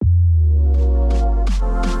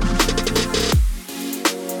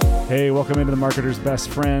Hey, welcome into The Marketer's Best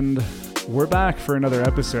Friend. We're back for another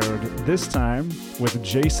episode, this time with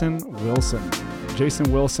Jason Wilson. Jason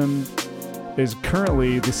Wilson is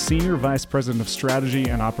currently the Senior Vice President of Strategy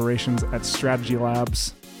and Operations at Strategy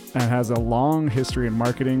Labs and has a long history in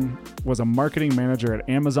marketing, was a marketing manager at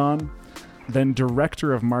Amazon, then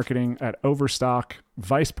Director of Marketing at Overstock,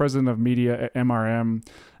 Vice President of Media at MRM,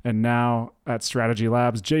 and now at Strategy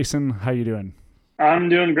Labs. Jason, how you doing? I'm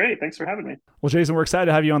doing great. Thanks for having me. Well, Jason, we're excited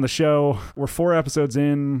to have you on the show. We're 4 episodes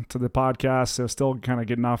in to the podcast, so still kind of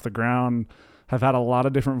getting off the ground. Have had a lot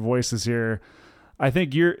of different voices here. I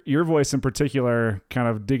think your voice in particular, kind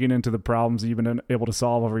of digging into the problems you've been able to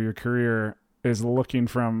solve over your career, is looking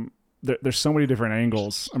from, there's so many different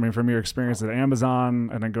angles. I mean, from your experience at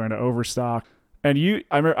Amazon and then going to Overstock. And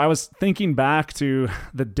I was thinking back to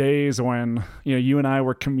the days when, you and I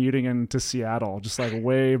were commuting into Seattle, just like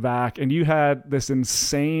way back, and you had this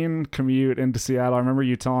insane commute into Seattle. I remember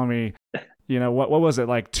you telling me, what was it,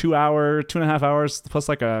 like 2.5 hours plus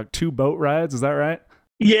like 2 boat rides? Is that right?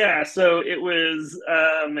 Yeah. So it was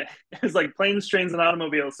like planes, trains, and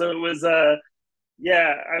automobiles. So it was, I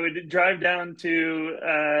would drive down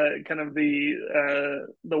to kind of the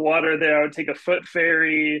water there. I would take a foot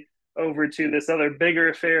ferry over to this other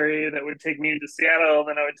bigger ferry that would take me into Seattle.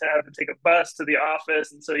 Then I would have to take a bus to the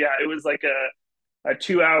office. And so, it was like a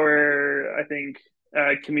 2-hour, I think,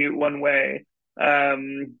 commute one way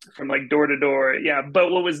from like door to door. Yeah.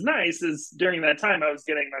 But what was nice is during that time, I was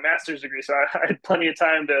getting my master's degree. So I had plenty of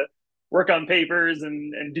time to work on papers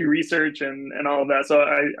and do research and all of that. So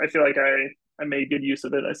I feel like I made good use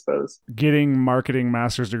of it, I suppose. Getting marketing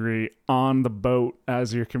master's degree on the boat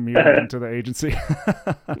as you're commuting into the agency.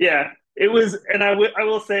 Yeah, it was. And I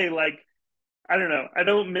will say, like, I don't know, I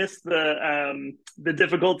don't miss the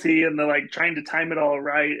difficulty and the like trying to time it all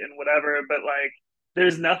right and whatever, but like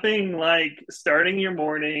there's nothing like starting your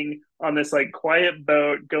morning on this like quiet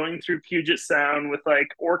boat going through Puget Sound with like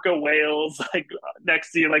orca whales like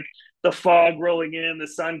next to you, like the fog rolling in, the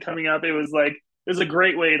sun coming up. It was a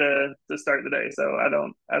great way to start the day. So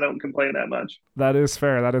I don't complain that much. That is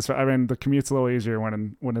fair. I mean, the commute's a little easier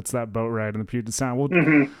when it's that boat ride in the Puget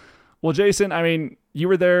Sound. Well, Jason, I mean, you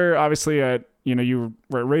were there obviously at, you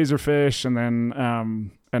were at Razorfish and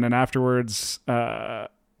then afterwards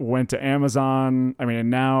went to Amazon. I mean, and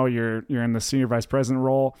now you're in the senior vice president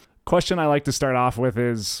role. Question I like to start off with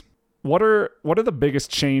is, what are the biggest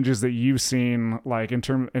changes that you've seen, like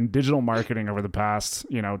in digital marketing over the past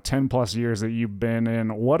 10 plus years that you've been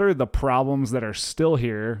in? What are the problems that are still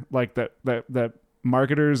here, like that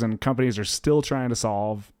marketers and companies are still trying to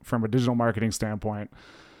solve from a digital marketing standpoint?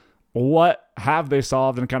 What have they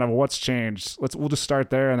solved and kind of what's changed? We'll just start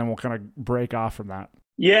there and then we'll kind of break off from that.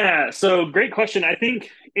 Yeah, so great question. I think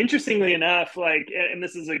interestingly enough, like, and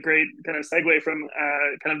this is a great kind of segue from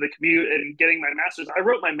kind of the commute and getting my master's. I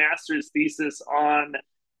wrote my master's thesis on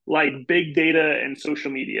like big data and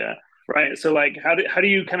social media, right? So like, how do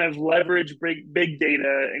you kind of leverage big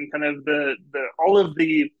data and kind of the all of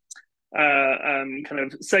the kind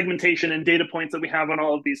of segmentation and data points that we have on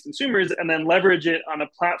all of these consumers, and then leverage it on a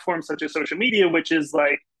platform such as social media, which is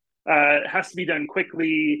like has to be done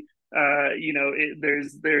quickly.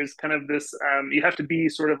 There's kind of this, you have to be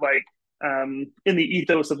sort of like in the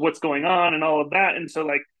ethos of what's going on and all of that. And so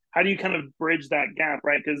like, how do you kind of bridge that gap,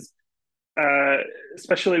 right? Because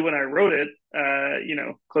especially when I wrote it,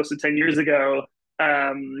 close to 10 years ago,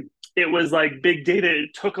 it was like big data.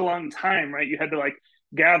 It took a long time, right? You had to like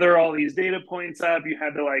gather all these data points up. You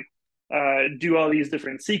had to like do all these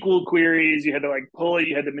different SQL queries. You had to like pull it.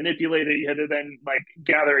 You had to manipulate it. You had to then like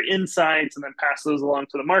gather insights and then pass those along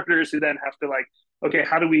to the marketers who then have to like, okay,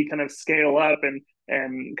 how do we kind of scale up and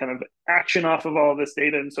kind of action off of all of this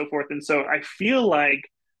data and so forth. And so I feel like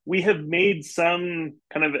we have made some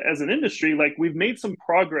kind of, as an industry, like we've made some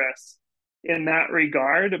progress in that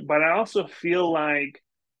regard, but I also feel like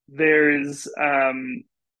there's,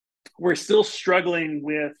 we're still struggling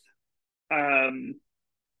with, how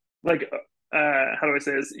do I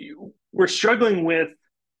say this? We're struggling with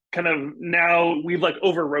kind of, now we've like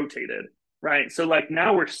over rotated, right? So like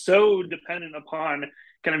now we're so dependent upon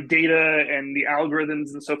kind of data and the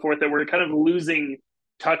algorithms and so forth that we're kind of losing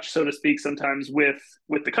touch, so to speak, sometimes with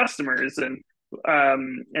the customers. And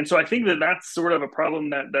so I think that's sort of a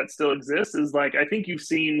problem that still exists, is like, I think you've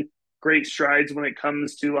seen great strides when it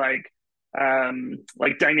comes to like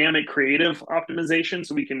dynamic creative optimization.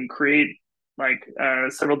 So we can create like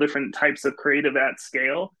several different types of creative at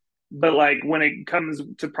scale. But like when it comes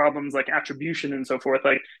to problems like attribution and so forth,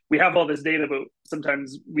 like we have all this data, but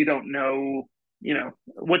sometimes we don't know,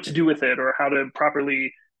 what to do with it or how to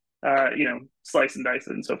properly, slice and dice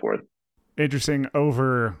it and so forth. Interesting.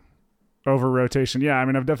 Over over rotation. Yeah, I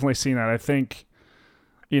mean, I've definitely seen that. I think,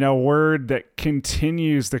 a word that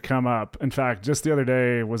continues to come up. In fact, just the other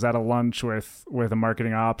day was at a lunch with a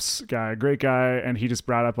marketing ops guy, a great guy, and he just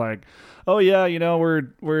brought up like, oh yeah,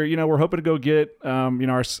 we're hoping to go get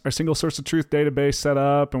our single source of truth database set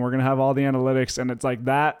up, and we're gonna have all the analytics. And it's like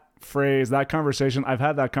that phrase, that conversation. I've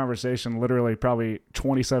had that conversation literally probably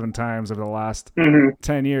 27 times over the last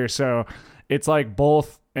 10 years. So it's like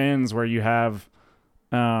both ends where you have,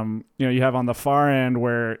 you have on the far end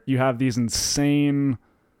where you have these insane,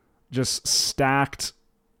 just stacked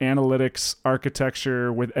analytics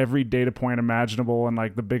architecture with every data point imaginable and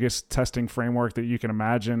like the biggest testing framework that you can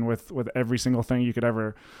imagine with every single thing you could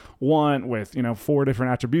ever want with, 4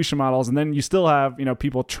 different attribution models. And then you still have,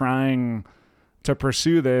 people trying to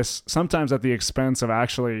pursue this sometimes at the expense of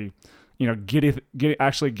actually,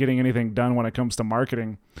 getting anything done when it comes to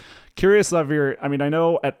marketing. Curious of I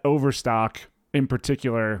know at Overstock in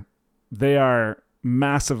particular, they are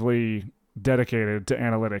massively dedicated to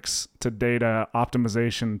analytics, to data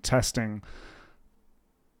optimization, testing.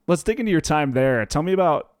 Let's dig into your time there. Tell me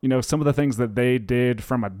about, some of the things that they did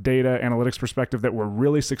from a data analytics perspective that were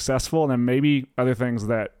really successful, and then maybe other things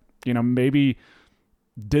that, maybe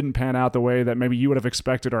didn't pan out the way that maybe you would have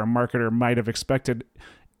expected or a marketer might have expected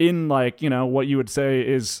in like, what you would say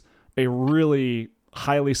is a really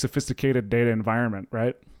highly sophisticated data environment,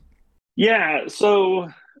 right? Yeah. So,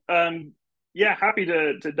 happy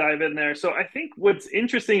to dive in there. So I think what's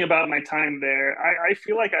interesting about my time there, I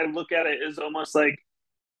feel like I look at it as almost like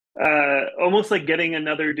getting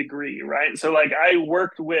another degree, right? So like I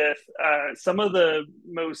worked with some of the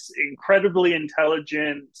most incredibly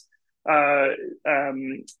intelligent,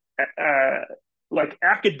 like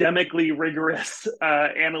academically rigorous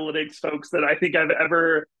analytics folks that I think I've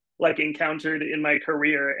ever like encountered in my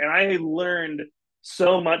career, and I learned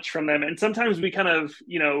so much from them. And sometimes we kind of,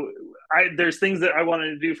 there's things that I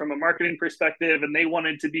wanted to do from a marketing perspective, and they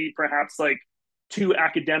wanted to be perhaps like too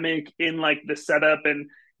academic in like the setup, and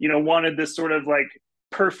wanted this sort of like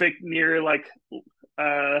perfect near like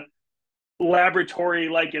laboratory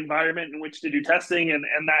like environment in which to do testing, and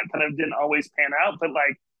that kind of didn't always pan out. But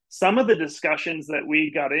like some of the discussions that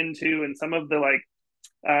we got into and some of the like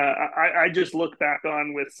I just look back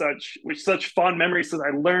on with such fond memories because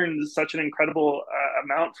I learned such an incredible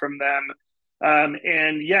amount from them.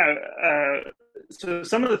 So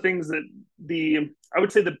some of the things that I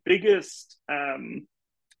would say the biggest kind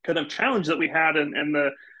of challenge that we had, and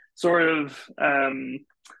the sort of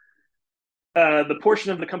the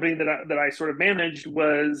portion of the company that I sort of managed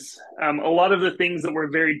was a lot of the things that were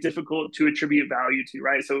very difficult to attribute value to,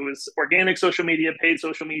 right? So it was organic social media, paid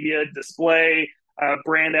social media, display,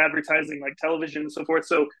 brand advertising like television and so forth.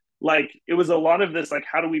 So like it was a lot of this like,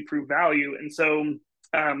 how do we prove value? And so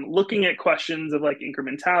looking at questions of like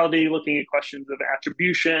incrementality, looking at questions of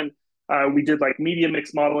attribution, we did like media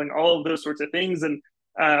mix modeling, all of those sorts of things. And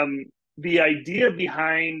the idea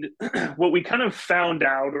behind what we kind of found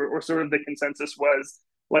out, or sort of the consensus was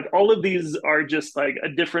like, all of these are just like a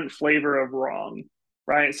different flavor of wrong,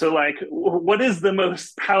 right? So like, what is the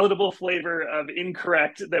most palatable flavor of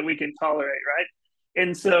incorrect that we can tolerate, right?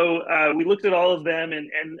 And so we looked at all of them,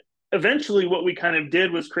 and eventually what we kind of did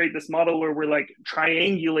was create this model where we're like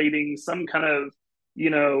triangulating some kind of,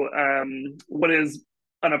 what is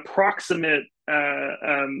an approximate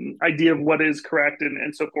idea of what is correct,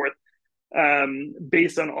 and so forth,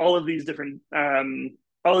 based on all of these different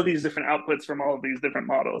outputs from all of these different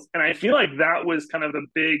models. And I feel like that was kind of a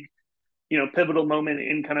big, pivotal moment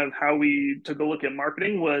in kind of how we took a look at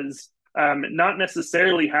marketing, was not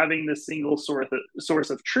necessarily having this single source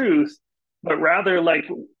of truth, but rather like,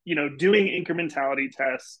 doing incrementality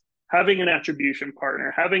tests, having an attribution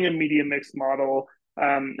partner, having a media mix model,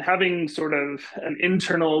 having sort of an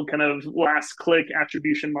internal kind of last click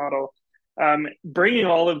attribution model, bringing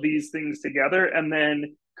all of these things together, and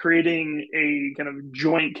then creating a kind of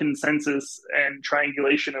joint consensus and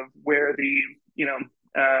triangulation of where the,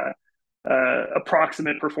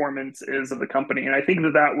 approximate performance is of the company. And I think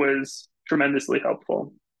that was tremendously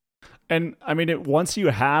helpful. And I mean, once you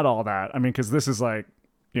had all that, I mean, because this is like,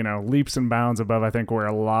 leaps and bounds above, I think, where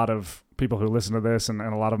a lot of people who listen to this and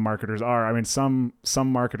a lot of marketers are. I mean, some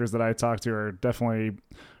marketers that I talk to are definitely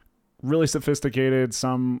really sophisticated,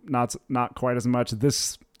 some not quite as much.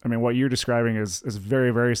 This, I mean, what you're describing is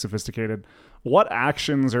very, very sophisticated. What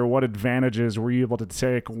actions or what advantages were you able to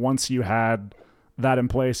take once you had that in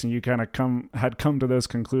place and you kind of had come to those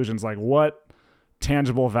conclusions? Like, what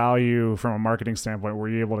tangible value from a marketing standpoint were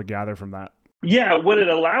you able to gather from that? Yeah, what it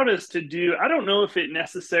allowed us to do, I don't know if it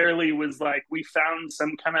necessarily was like we found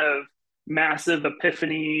some kind of massive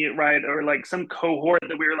epiphany, right? Or like some cohort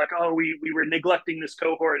that we were like, oh, we were neglecting this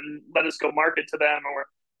cohort and let us go market to them,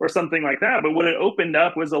 or something like that. But what it opened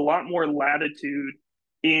up was a lot more latitude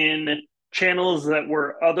in channels that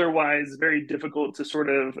were otherwise very difficult to sort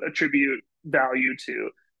of attribute value to,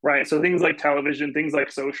 right? So things like television, things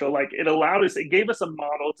like social, like it gave us a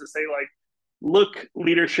model to say, like, look,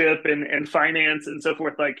 leadership and finance and so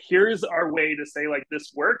forth, like, here's our way to say, like,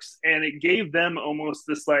 this works. And it gave them almost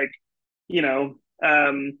this, like, you know,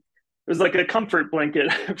 it was like a comfort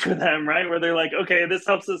blanket for them, right? Where they're like, okay, this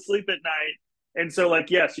helps us sleep at night. And so, like,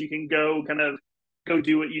 yes, you can go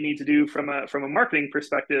do what you need to do from a marketing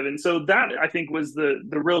perspective. And so that, I think, was the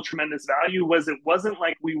real tremendous value. Was it wasn't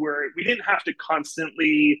like we didn't have to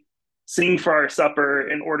constantly sing for our supper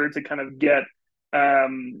in order to kind of get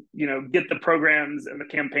get the programs and the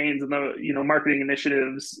campaigns and the, marketing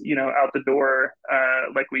initiatives, out the door,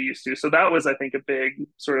 like we used to. So that was, I think, a big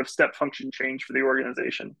sort of step function change for the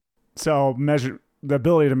organization. So the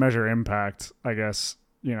ability to measure impact, I guess,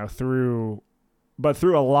 through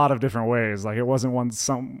a lot of different ways. Like, it wasn't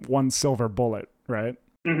one silver bullet, right?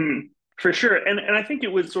 Mm-hmm. For sure. And I think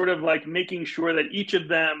it was sort of like making sure that each of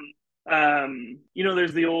them,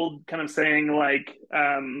 there's the old kind of saying, like,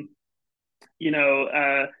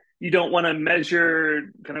 you don't want to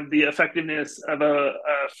measure kind of the effectiveness of a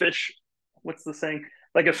fish. What's the saying?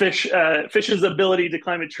 Like a fish's ability to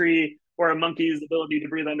climb a tree, or a monkey's ability to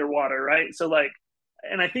breathe underwater, right? So, like,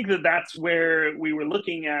 and I think that that's where we were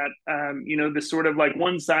looking at, this sort of like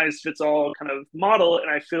one size fits all kind of model.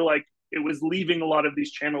 And I feel like it was leaving a lot of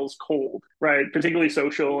these channels cold, right? Particularly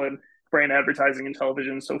social and brand advertising and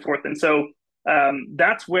television and so forth. And so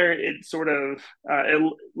that's where it sort of,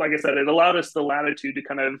 like I said, it allowed us the latitude to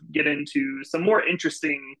kind of get into some more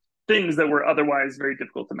interesting things that were otherwise very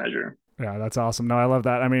difficult to measure. Yeah, that's awesome. No, I love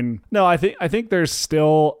that. I mean, no, I think there's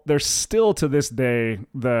still to this day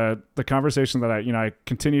the conversation that I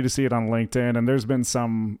continue to see it on LinkedIn, and there's been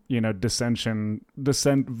some,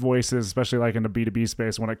 dissent voices, especially like in the B2B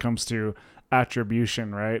space when it comes to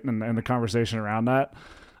attribution, right? And the conversation around that.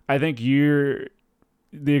 I think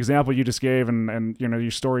the example you just gave and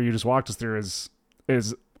your story you just walked us through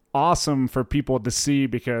is awesome for people to see,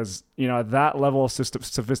 because at that level of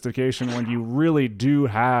sophistication, when you really do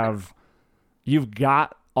you've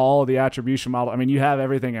got all the attribution model, I mean, you have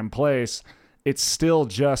everything in place, it's still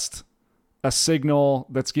just a signal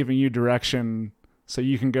that's giving you direction so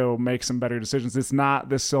you can go make some better decisions. It's not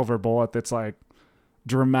this silver bullet that's like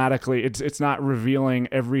dramatically, it's not revealing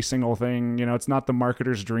every single thing, it's not the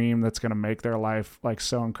marketer's dream that's going to make their life like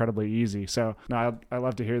so incredibly easy. So no, I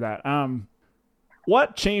love to hear that.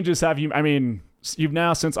 What changes have you, I mean, you've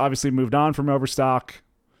now since obviously moved on from Overstock,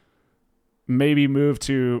 maybe moved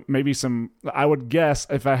to some, I would guess,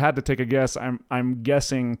 if I had to take a guess, I'm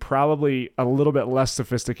guessing probably a little bit less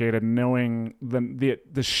sophisticated, knowing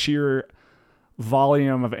the sheer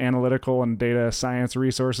volume of analytical and data science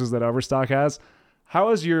resources that Overstock has. How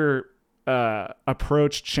has your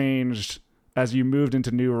approach changed as you moved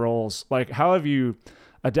into new roles? Like, how have you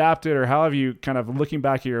adapted, or how have you, kind of looking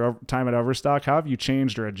back at your time at Overstock, how have you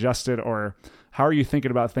changed or adjusted, or how are you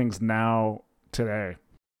thinking about things now today?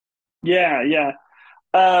 Yeah.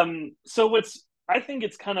 So I think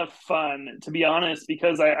it's kind of fun, to be honest,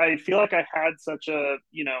 because I feel like I had such a,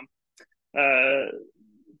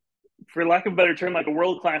 for lack of a better term, like a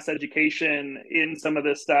world-class education in some of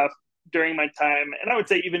this stuff during my time. And I would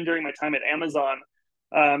say even during my time at Amazon,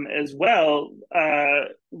 as well,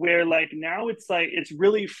 where like now it's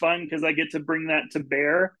really fun because I get to bring that to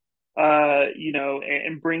bear,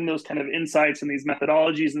 and bring those kind of insights and these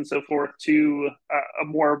methodologies and so forth to a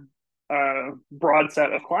more broad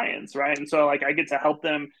set of clients, right? And so, like, I get to help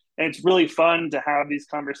them, and it's really fun to have these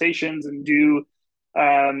conversations and do,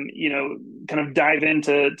 kind of dive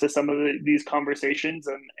into some of these conversations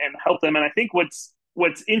and help them. And I think what's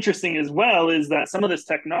interesting as well is that some of this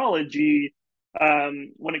technology,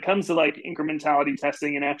 when it comes to like incrementality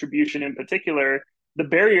testing and attribution in particular, the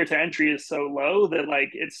barrier to entry is so low that like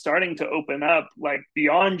it's starting to open up like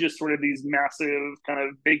beyond just sort of these massive kind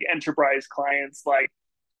of big enterprise clients like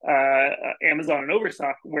Amazon and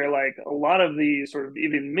Overstock, where like a lot of the sort of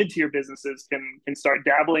even mid-tier businesses can start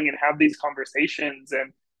dabbling and have these conversations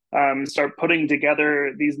and start putting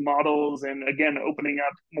together these models, and again opening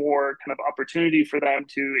up more kind of opportunity for them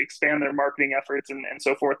to expand their marketing efforts and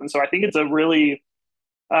so forth. And so I think it's a really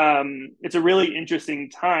interesting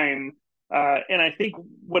time. And I think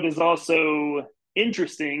what is also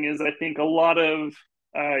interesting is I think a lot of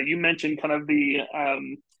you mentioned kind of the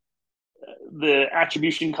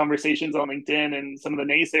attribution conversations on LinkedIn and some of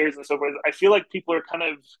the naysayers and so forth. I feel like people are kind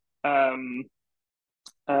of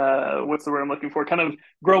what's the word I'm looking for? Kind of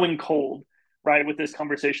growing cold, right, with this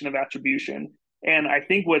conversation of attribution. And I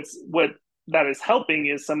think what that is helping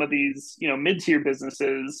is some of these, mid-tier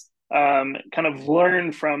businesses kind of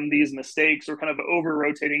learn from these mistakes, or kind of over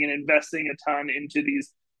rotating and investing a ton into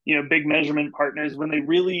these, big measurement partners when they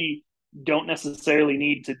really don't necessarily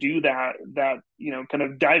need to do that, kind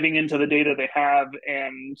of diving into the data they have,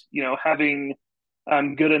 and, having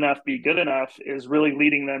good enough be good enough is really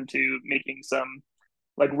leading them to making some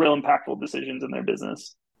like real impactful decisions in their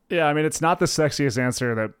business. Yeah. I mean, it's not the sexiest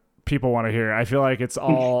answer that people want to hear. I feel like it's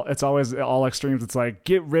always all extremes. It's like,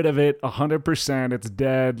 get rid of it 100%. It's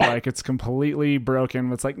dead. Like it's completely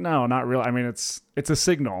broken. It's like, no, not real. I mean, it's a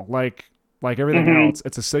signal like everything else.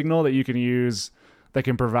 It's a signal that you can use that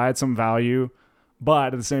can provide some value,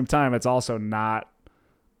 but at the same time, it's also not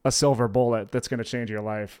a silver bullet that's going to change your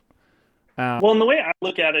life. Well, and the way I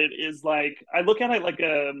look at it is like, I look at it like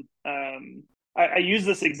I use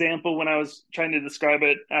this example when I was trying to describe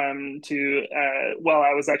it while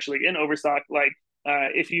I was actually in Overstock. Like,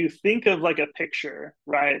 if you think of like a picture,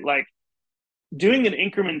 right? Like doing an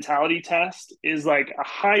incrementality test is like a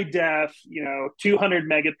high def, 200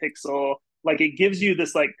 megapixel. Like it gives you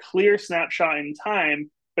this like clear snapshot in time,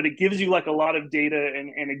 but it gives you like a lot of data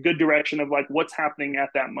and a good direction of like what's happening at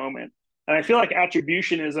that moment. And I feel like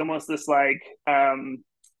attribution is almost this like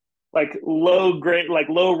low grade, like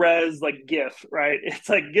low res, like GIF, right? It's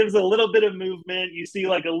like gives a little bit of movement. You see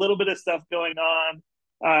like a little bit of stuff going on.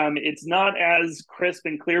 It's not as crisp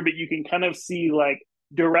and clear, but you can kind of see like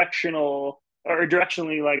directionally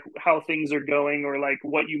like how things are going, or like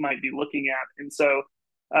what you might be looking at. And so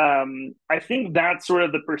I think that's sort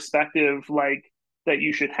of the perspective like that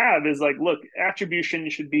you should have, is like, look, attribution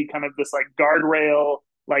should be kind of this like guardrail.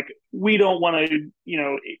 Like we don't want to,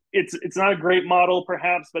 it's not a great model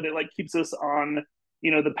perhaps, but it like keeps us on,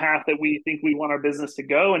 the path that we think we want our business to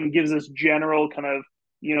go, and gives us general kind of,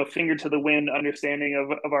 finger to the wind understanding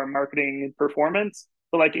of our marketing performance.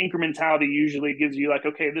 But like incrementality usually gives you like,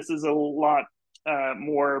 okay, this is a lot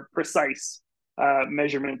more precise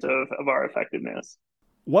measurement of our effectiveness.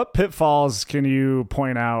 What pitfalls can you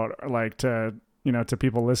point out, like to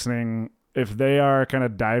people listening, if they are kind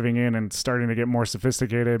of diving in and starting to get more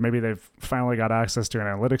sophisticated? Maybe they've finally got access to an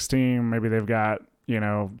analytics team. Maybe they've got,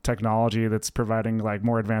 technology that's providing like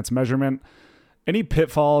more advanced measurement. Any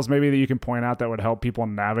pitfalls maybe that you can point out that would help people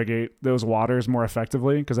navigate those waters more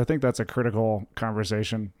effectively? Because I think that's a critical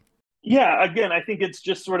conversation. Yeah, again, I think it's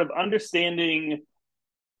just sort of understanding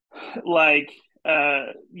like,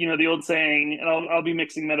 the old saying, and I'll be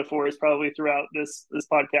mixing metaphors probably throughout this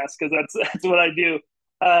podcast, because that's what I do.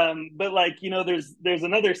 But like, there's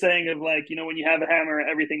another saying of like, when you have a hammer,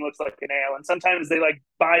 everything looks like a nail. And sometimes they like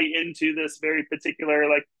buy into this very particular,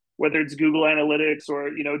 like whether it's Google Analytics or,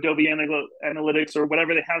 Adobe Analytics or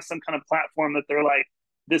whatever, they have some kind of platform that they're like,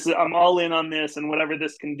 I'm all in on this, and whatever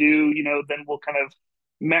this can do, then we'll kind of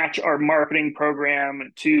match our marketing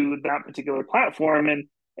program to that particular platform.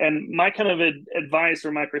 And my kind of advice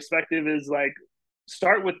or my perspective is like,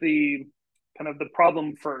 start with the kind of the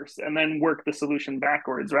problem first, and then work the solution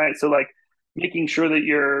backwards, right? So like making sure that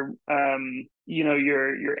you're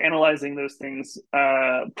you're analyzing those things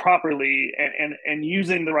properly, and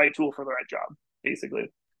using the right tool for the right job,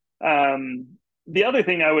 basically. The other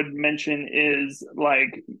thing I would mention is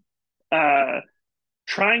like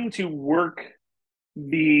trying to work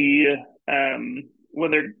the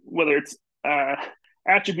whether it's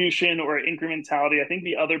attribution or incrementality. I think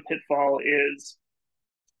the other pitfall is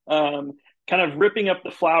kind of ripping up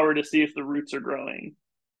the flower to see if the roots are growing,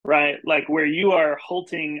 right? Like where you are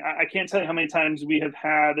halting. I can't tell you how many times we have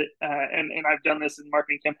had, and I've done this in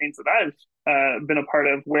marketing campaigns that I've been a part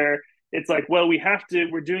of, where it's like, well,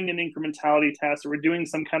 we're doing an incrementality test, or we're doing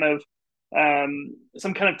some kind of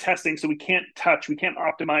testing. So we can't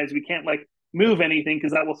optimize, we can't like move anything,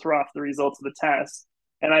 because that will throw off the results of the test.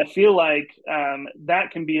 And I feel like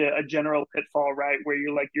that can be a general pitfall, right? Where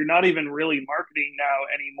you're not even really marketing now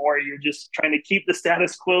anymore. You're just trying to keep the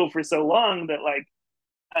status quo for so long that like,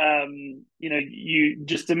 you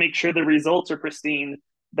just to make sure the results are pristine,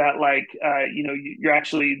 that like, you're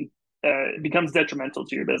actually, it becomes detrimental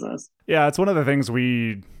to your business. Yeah. It's one of the things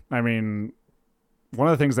one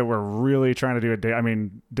of the things that we're really trying to do at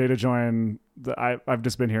DataJoin, I've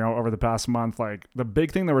just been here over the past month. Like the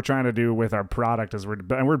big thing that we're trying to do with our product is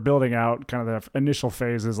we're building out kind of the initial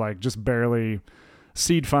phases, like just barely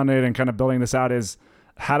seed funded and kind of building this out, is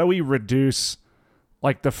how do we reduce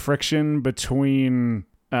like the friction between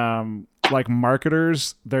like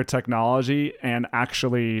marketers, their technology, and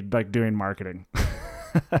actually like doing marketing.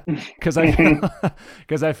 Because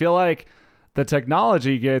I feel like the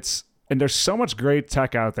technology gets And there's so much great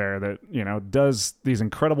tech out there that, you know, does these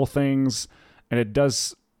incredible things, and it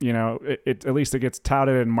does, you know, it at least it gets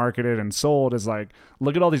touted and marketed and sold as like,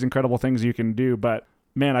 look at all these incredible things you can do. But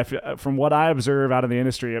man, I feel, from what I observe out of the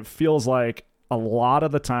industry, it feels like a lot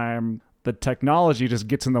of the time the technology just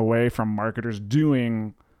gets in the way from marketers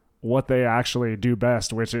doing what they actually do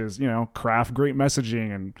best, which is, you know, craft great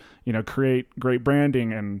messaging and, you know, create great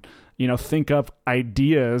branding and, you know, think up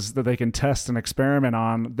ideas that they can test and experiment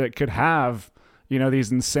on that could have, you know,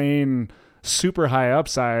 these insane, super high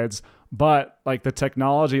upsides, but like the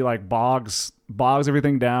technology like bogs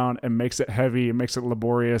everything down and makes it heavy, it makes it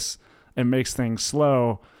laborious, and makes things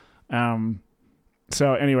slow.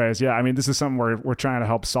 So anyways, yeah, I mean, this is something we're trying to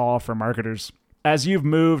help solve for marketers. As you've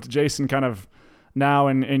moved, Jason, kind of now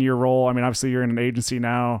in your role, I mean, obviously you're in an agency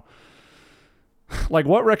now, like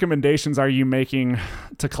what recommendations are you making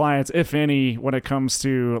to clients, if any, when it comes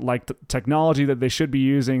to like the technology that they should be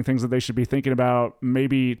using, things that they should be thinking about,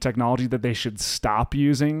 maybe technology that they should stop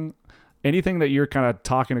using? Anything that you're kind of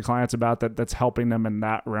talking to clients about that's helping them in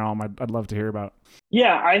that realm, I'd love to hear about.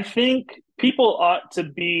 Yeah, I think people ought to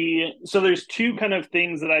be, so there's two kind of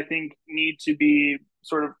things that I think need to be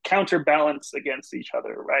sort of counterbalanced against each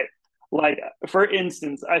other, right? Like, for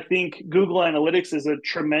instance, I think Google Analytics is a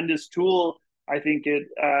tremendous tool. I think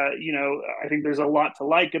I think there's a lot to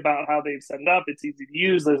like about how they've set it up. It's easy to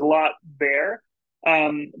use. There's a lot there.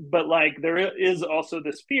 But like, there is also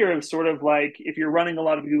this fear of sort of like, if you're running a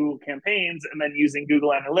lot of Google campaigns and then using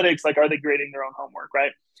Google Analytics, like, are they grading their own homework,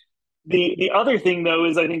 right? The other thing though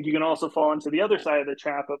is I think you can also fall into the other side of the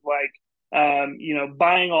trap of like,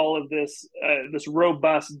 buying all of this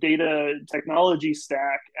robust data technology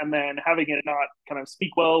stack and then having it not kind of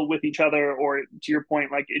speak well with each other, or to your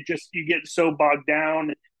point, like you get so bogged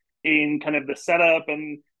down in kind of the setup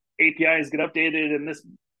and APIs get updated and this,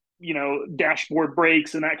 dashboard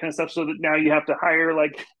breaks and that kind of stuff. So that now you have to hire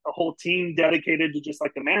like a whole team dedicated to just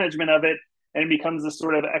like the management of it. And it becomes this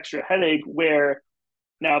sort of extra headache where,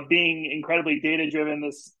 now, being incredibly data-driven,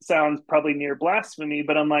 this sounds probably near blasphemy,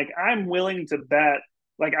 but I'm like, I'm willing to bet,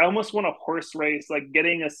 like, I almost want a horse race, like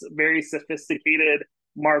getting a very sophisticated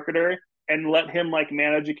marketer and let him like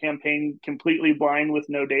manage a campaign completely blind with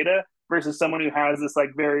no data versus someone who has this like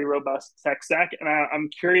very robust tech stack. And I'm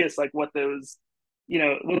curious, like, what those,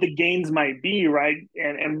 what the gains might be, right?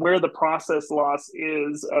 And where the process loss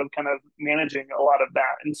is of kind of managing a lot of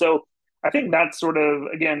that. And so I think that's sort of,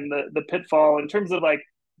 again, the pitfall in terms of like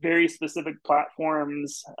very specific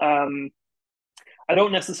platforms. I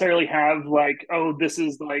don't necessarily have like, oh, this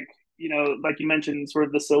is like, like you mentioned, sort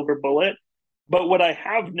of the silver bullet. But what I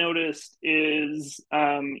have noticed is,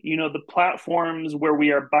 the platforms where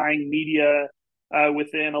we are buying media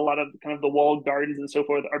within a lot of kind of the walled gardens and so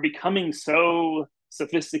forth are becoming so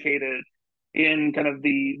sophisticated in kind of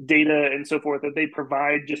the data and so forth that they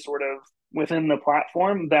provide just sort of within the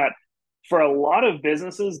platform that for a lot of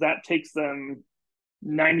businesses, that takes them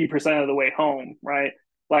 90% of the way home, right?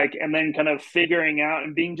 Like, and then kind of figuring out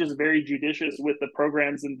and being just very judicious with the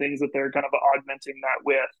programs and things that they're kind of augmenting that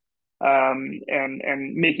with,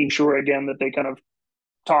 and making sure again that they kind of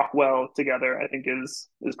talk well together, I think is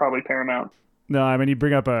probably paramount. No, I mean, you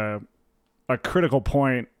bring up a critical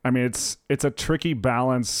point. I mean, it's a tricky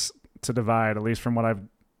balance to divide, at least from what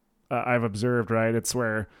I've observed, right? It's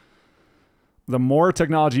where the more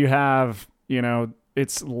technology you have,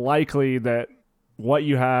 it's likely that what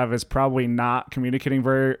you have is probably not communicating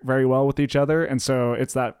very, very well with each other. And so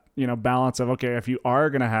it's that, balance of, okay, if you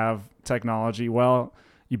are going to have technology, well,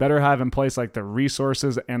 you better have in place like the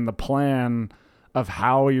resources and the plan of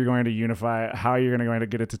how you're going to unify it, how you're going to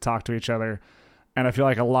get it to talk to each other. And I feel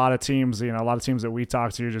like a lot of teams that we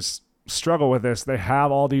talk to just struggle with this. They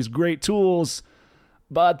have all these great tools,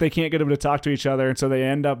 but they can't get them to talk to each other. And so they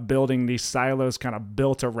end up building these silos kind of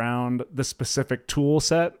built around the specific tool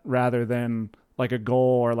set rather than like a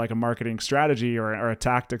goal or like a marketing strategy or a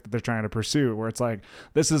tactic that they're trying to pursue, where it's like,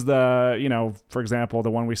 this is the, for example, the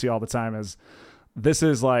one we see all the time is this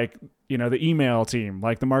is like, the email team,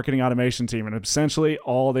 like the marketing automation team. And essentially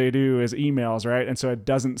all they do is emails, right? And so it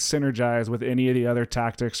doesn't synergize with any of the other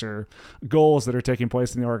tactics or goals that are taking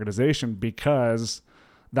place in the organization because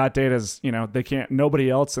that data is, nobody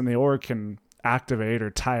else in the org can activate or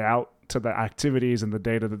tie out to the activities and the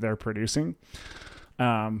data that they're producing.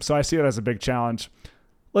 So I see it as a big challenge.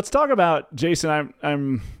 Let's talk about,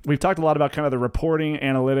 Jason, we've talked a lot about kind of the reporting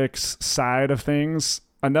analytics side of things.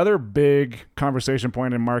 Another big conversation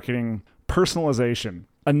point in marketing, personalization.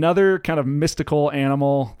 Another kind of mystical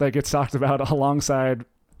animal that gets talked about alongside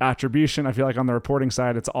attribution. I feel like on the reporting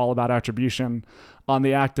side, it's all about attribution. On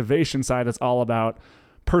the activation side, it's all about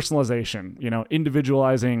personalization,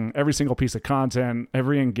 individualizing every single piece of content,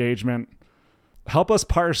 every engagement. Help us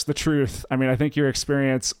parse the truth. I mean, I think your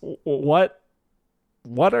experience, what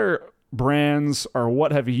are brands, or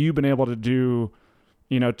what have you been able to do,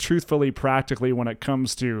 truthfully, practically, when it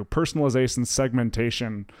comes to personalization,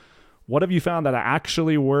 segmentation? What have you found that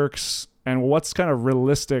actually works, and what's kind of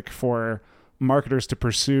realistic for marketers to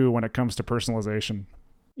pursue when it comes to personalization?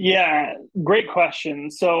 Yeah, great question.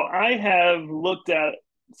 So I have looked at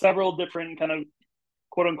several different kind of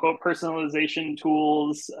quote unquote personalization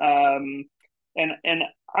tools. And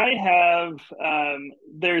I have,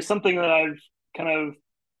 there's something that I've kind of,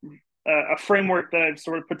 a framework that I've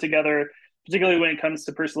sort of put together, particularly when it comes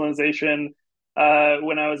to personalization,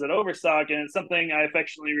 when I was at Overstock. And it's something I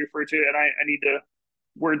affectionately refer to, and I need to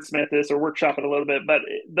wordsmith this or workshop it a little bit, but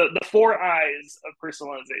the four I's of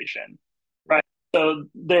personalization, right? So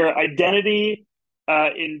their identity,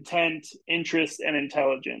 intent, interest, and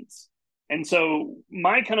intelligence. And so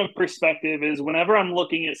my kind of perspective is whenever I'm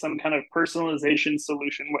looking at some kind of personalization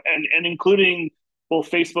solution, and including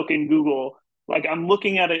both Facebook and Google, like I'm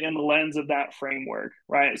looking at it in the lens of that framework,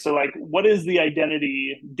 right? So like, what is the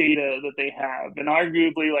identity data that they have? And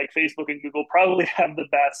arguably, like Facebook and Google probably have the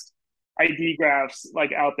best ID graphs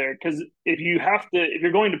like out there, because if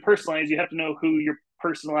you're going to personalize, you have to know who you're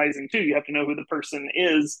personalizing to. You have to know who the person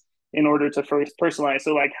is in order to first personalize.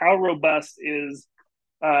 So like, how robust is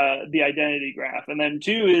the identity graph? And then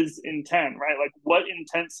two is intent, right? Like, what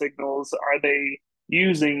intent signals are they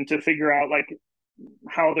using to figure out like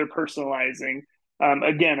how they're personalizing?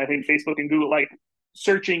 Again, I think Facebook and Google, like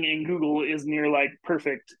searching in Google is near like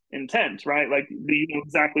perfect intent, right? Like you know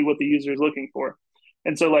exactly what the user is looking for.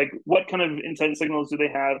 And so like, what kind of intent signals do they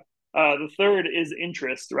have? The third is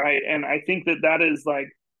interest, right? And I think that is like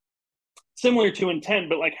similar to intent,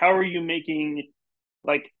 but like, how are you making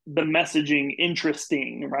like the messaging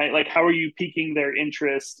interesting, right? Like, how are you piquing their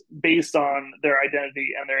interest based on their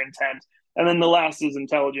identity and their intent? And then the last is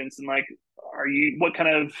intelligence. And like, what kind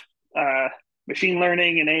of machine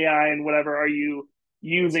learning and AI and whatever are you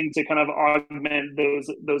using to kind of augment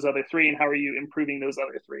those other three? And how are you improving those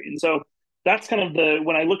other three? And so that's kind of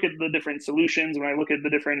when I look at the different solutions, when I look at the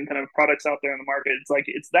different kind of products out there in the market, it's like,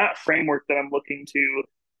 it's that framework that I'm looking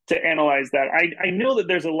to analyze that. I know that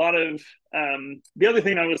there's a lot of, the other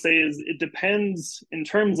thing I would say is it depends in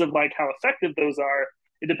terms of like how effective those are.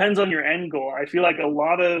 It depends on your end goal. I feel like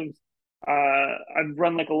I've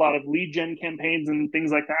run like a lot of lead gen campaigns and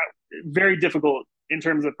things like that. Very difficult in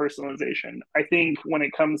terms of personalization. I think when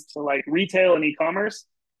it comes to like retail and e-commerce,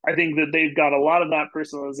 I think that they've got a lot of that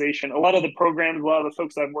personalization, a lot of the programs, a lot of the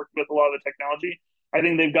folks I've worked with, a lot of the technology, I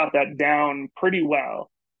think they've got that down pretty well.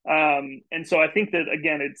 And so I think that,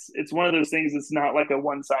 again, it's one of those things. It's not like a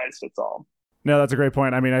one size fits all. No, that's a great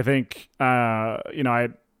point. I mean, I think,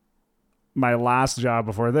 my last job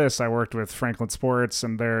before this, I worked with Franklin Sports,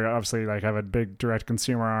 and they're obviously like have a big direct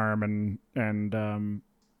consumer arm, and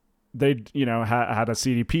they, had a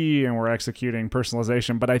CDP and were executing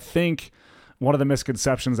personalization. But I think one of the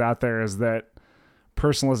misconceptions out there is that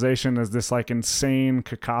personalization is this like insane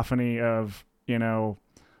cacophony of,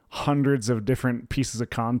 hundreds of different pieces of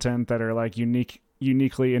content that are like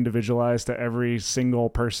uniquely individualized to every single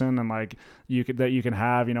person. And like you can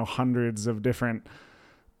have, hundreds of different,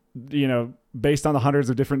 based on the hundreds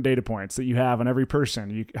of different data points that you have on every person,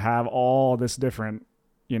 you have all this different,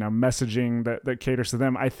 messaging that caters to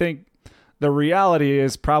them. I think the reality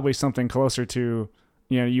is probably something closer to,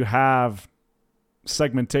 you have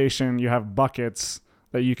segmentation, you have buckets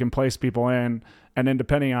that you can place people in. And then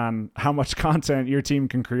depending on how much content your team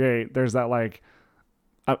can create, there's that like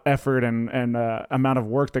effort and amount of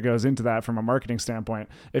work that goes into that from a marketing standpoint.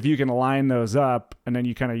 If you can line those up and then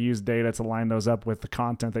you kind of use data to line those up with the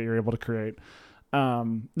content that you're able to create.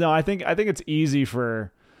 No, I think it's easy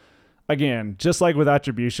for, again, just like with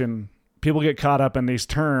attribution, people get caught up in these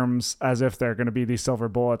terms as if they're going to be these silver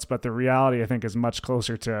bullets, but the reality I think is much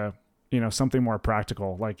closer to, something more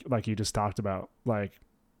practical, like you just talked about. Like,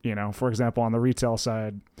 for example, on the retail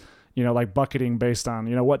side, like bucketing based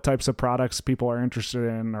on, what types of products people are interested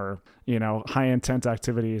in, or, high intent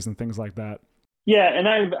activities and things like that. Yeah. And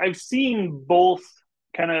I've seen both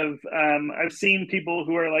kind of, I've seen people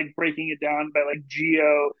who are like breaking it down by like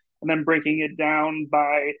geo, and then breaking it down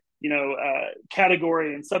by,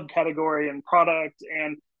 category and subcategory and product.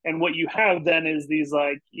 And what you have then is these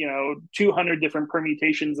like, 200 different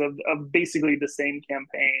permutations of basically the same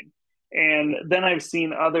campaign. And then I've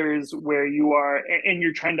seen others where you're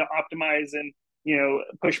trying to optimize and,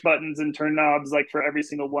 push buttons and turn knobs like for every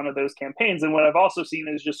single one of those campaigns. And what I've also seen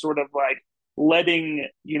is just sort of like letting,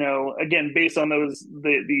 again, based on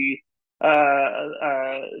the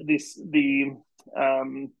the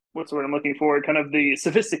what's the word I'm looking for? Kind of the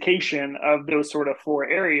sophistication of those sort of four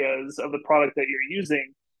areas of the product that you're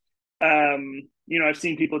using. I've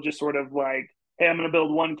seen people just sort of like, hey, I'm going to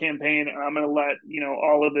build one campaign and I'm going to let,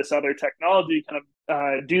 all of this other technology kind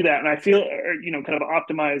of do that. And I feel, kind of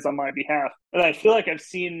optimize on my behalf. And I feel like I've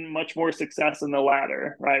seen much more success in the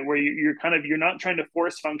latter, right? Where you're not trying to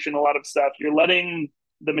force function a lot of stuff. You're letting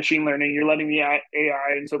the machine learning, you're letting the AI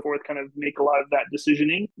and so forth kind of make a lot of that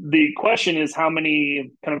decisioning. The question is, how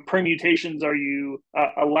many kind of permutations are you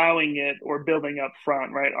allowing it or building up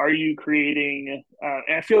front, right? Are you creating,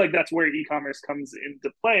 and I feel like that's where e-commerce comes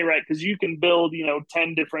into play, right? Because you can build,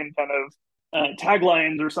 10 different kind of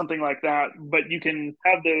taglines or something like that, but you can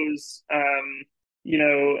have those,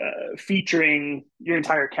 featuring your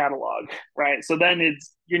entire catalog, right? So then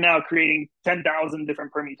you're now creating 10,000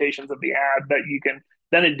 different permutations of the ad that you can,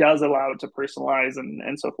 then it does allow it to personalize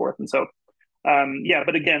and so forth. And so,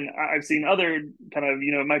 but again, I've seen other kind of,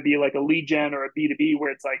 it might be like a lead gen or a B2B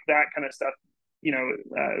where it's like that kind of stuff,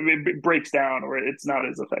 it breaks down or it's not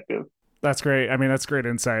as effective. That's great. I mean, that's great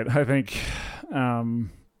insight. I think,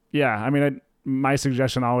 my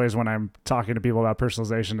suggestion always when I'm talking to people about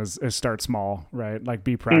personalization is start small, right? Like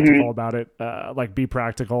be practical about it. Like be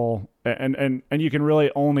practical and you can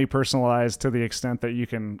really only personalize to the extent that you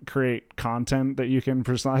can create content that you can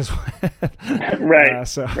personalize with.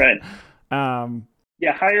 Right.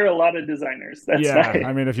 Hire a lot of designers. That's right.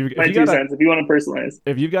 I mean, if you want to personalize,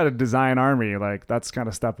 if you've got a design army, like that's kind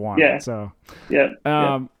of step one. Yeah. So,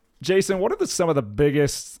 yeah. Jason, what are some of the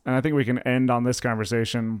biggest, and I think we can end on this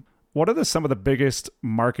conversation. What are some of the biggest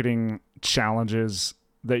marketing challenges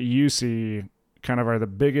that you see kind of are the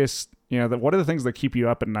biggest, what are the things that keep you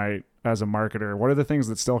up at night as a marketer? What are the things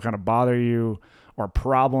that still kind of bother you or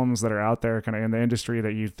problems that are out there kind of in the industry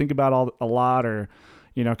that you think about a lot or,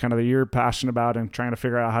 kind of that you're passionate about and trying to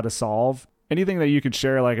figure out how to solve? Anything that you could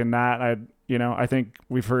share like in that? I think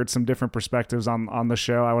we've heard some different perspectives on the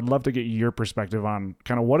show. I would love to get your perspective on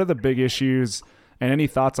kind of what are the big issues and any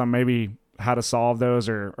thoughts on maybe how to solve those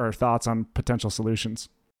or thoughts on potential solutions.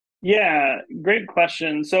 Yeah, great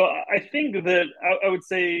question. So I think that I would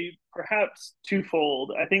say perhaps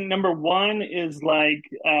twofold. I think number one is like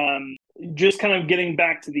just kind of getting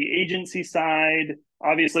back to the agency side.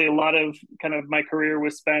 Obviously, a lot of kind of my career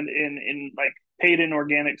was spent in like paid and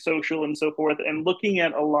organic social and so forth, and looking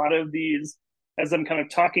at a lot of these as I'm kind of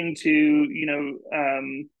talking to,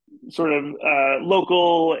 sort of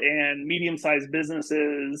local and medium-sized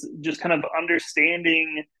businesses, just kind of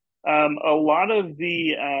understanding a lot of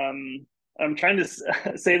the I'm trying to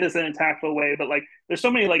say this in a tactful way, but like there's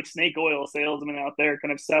so many like snake oil salesmen out there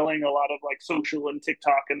kind of selling a lot of like social and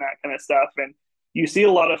TikTok and that kind of stuff. And you see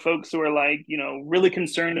a lot of folks who are like, really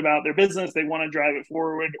concerned about their business. They want to drive it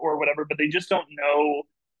forward or whatever, but they just don't know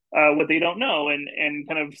what they don't know, and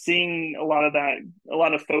kind of seeing a lot of that, a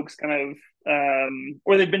lot of folks kind of,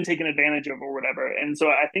 or they've been taken advantage of or whatever. And so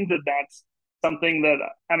I think that that's something that,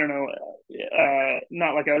 I don't know,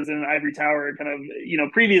 not like I was in an ivory tower kind of,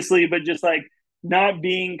 previously, but just like not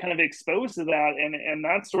being kind of exposed to that. And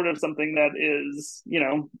that's sort of something that is,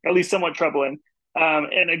 at least somewhat troubling.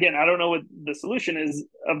 And again, I don't know what the solution is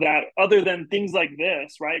of that other than things like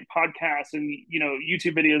this, right? Podcasts and,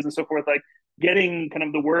 YouTube videos and so forth, like getting kind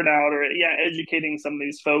of the word out or educating some of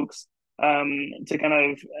these folks to kind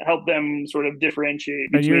of help them sort of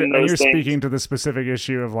differentiate between those things. Speaking to the specific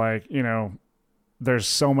issue of like, there's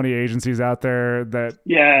so many agencies out there that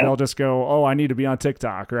they'll just go, oh, I need to be on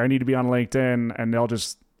TikTok or I need to be on LinkedIn, and they'll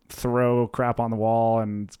just throw crap on the wall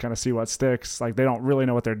and kind of see what sticks. Like they don't really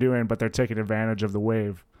know what they're doing, but they're taking advantage of the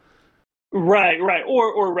wave. Right.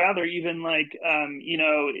 Or rather even like,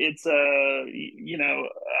 it's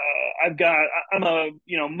I'm a,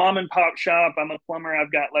 mom and pop shop. I'm a plumber.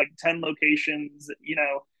 I've got like 10 locations,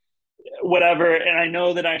 whatever. And I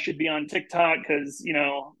know that I should be on TikTok because,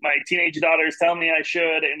 my teenage daughters tell me I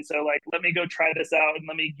should. And so like, let me go try this out and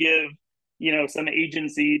let me give, some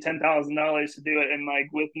agency $10,000 to do it. And like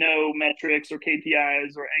with no metrics or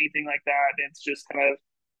KPIs or anything like that, it's just kind of,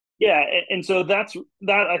 and so that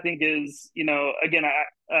I think is, again,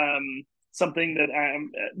 something that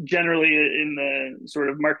I'm generally in the sort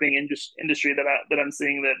of marketing industry that I'm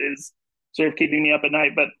seeing that is sort of keeping me up at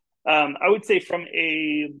night. But I would say from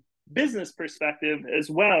a business perspective as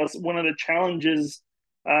well, one of the challenges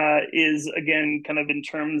is, again, kind of in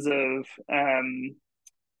terms of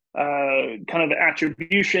kind of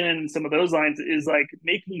attribution and some of those lines, is like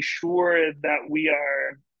making sure that we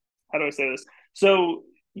are, how do I say this? So,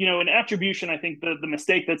 in attribution, I think the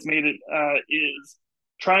mistake that's made is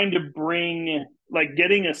trying to bring, like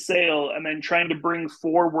getting a sale and then trying to bring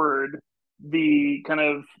forward the kind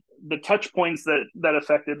of the touch points that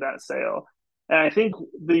affected that sale. And I think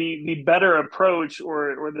the better approach,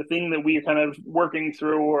 or the thing that we are kind of working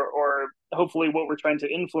through, or hopefully what we're trying to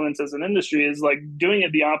influence as an industry, is like doing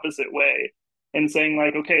it the opposite way and saying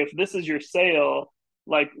like, okay, if this is your sale,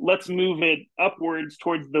 like let's move it upwards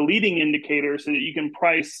towards the leading indicator so that you can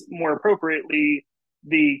price more appropriately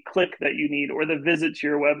the click that you need, or the visit to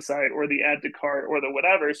your website, or the add to cart, or the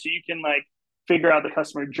whatever, so you can like figure out the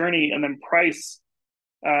customer journey and then price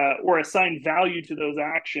or assign value to those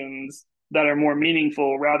actions that are more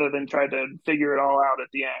meaningful, rather than try to figure it all out at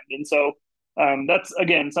the end. And so that's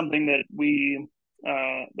again something that we're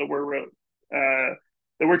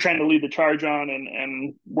trying to lead the charge on,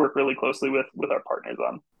 and work really closely with our partners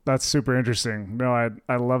on. That's super interesting. No,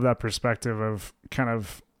 I love that perspective of kind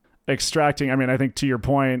of extracting. I mean, I think to your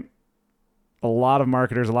point, a lot of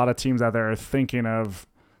marketers, a lot of teams out there are thinking of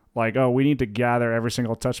like, oh, we need to gather every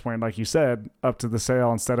single touch point, like you said, up to the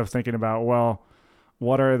sale, instead of thinking about, well,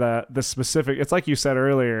 what are the specific, it's like you said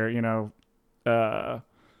earlier, you know,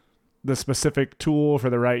 the specific tool for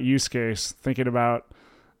the right use case, thinking about,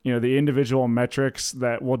 you know, the individual metrics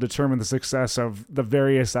that will determine the success of the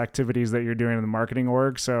various activities that you're doing in the marketing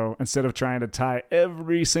org. So instead of trying to tie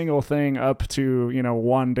every single thing up to, you know,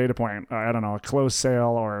 one data point, I don't know, a closed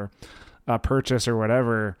sale or a purchase or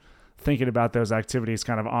whatever, thinking about those activities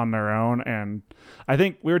kind of on their own. And I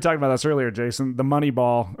think we were talking about this earlier, Jason, the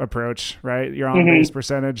Moneyball approach, right? Your on-base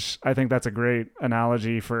percentage. I think that's a great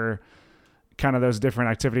analogy for kind of those different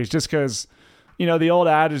activities, just because, you know, the old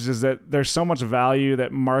adage is that there's so much value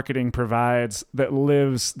that marketing provides that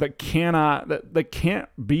lives, that can't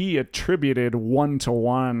be attributed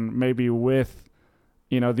one-to-one, maybe with,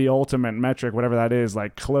 you know, the ultimate metric, whatever that is,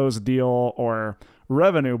 like closed deal or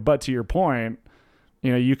revenue. But to your point,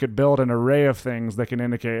 you know, you could build an array of things that can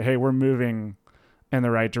indicate, hey, we're moving in the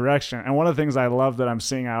right direction. And one of the things I love that I'm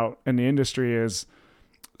seeing out in the industry is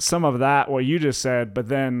some of that, what you just said, but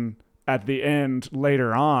then at the end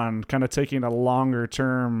later on, kind of taking a longer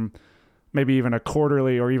term, maybe even a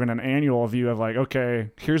quarterly or even an annual view of like, okay,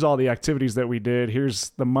 here's all the activities that we did. Here's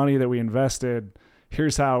the money that we invested.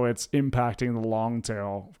 Here's how it's impacting the long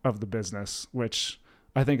tail of the business, which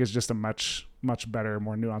I think is just a much, much better,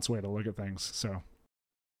 more nuanced way to look at things. So.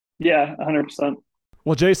 Yeah, 100%.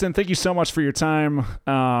 Well, Jason, thank you so much for your time.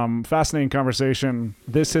 Fascinating conversation.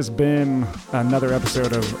 This has been another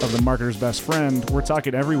episode of The Marketer's Best Friend. We're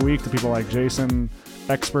talking every week to people like Jason,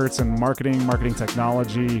 experts in marketing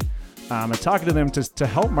technology, and talking to them to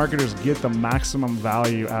help marketers get the maximum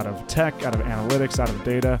value out of tech, out of analytics, out of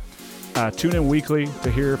data. Tune in weekly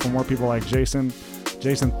to hear from more people like Jason.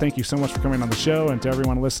 Jason, thank you so much for coming on the show, and to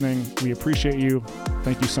everyone listening, we appreciate you.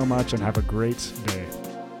 Thank you so much, and have a great day.